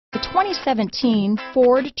2017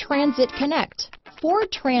 Ford Transit Connect. Ford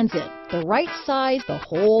Transit, the right size the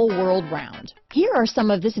whole world round. Here are some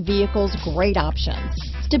of this vehicle's great options: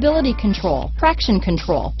 stability control, traction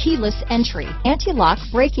control, keyless entry, anti-lock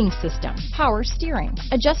braking system, power steering,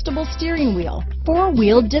 adjustable steering wheel,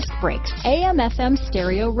 four-wheel disc brakes, AM/FM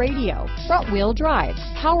stereo radio, front-wheel drive,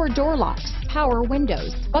 power door locks, power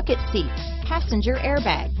windows, bucket seats, passenger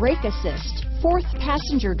airbag, brake assist, fourth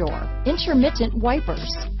passenger door, intermittent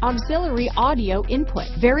wipers, auxiliary audio input,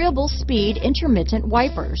 variable speed intermittent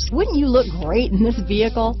wipers. Wouldn't you look great in this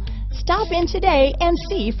vehicle? Stop in today and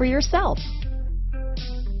see for yourself.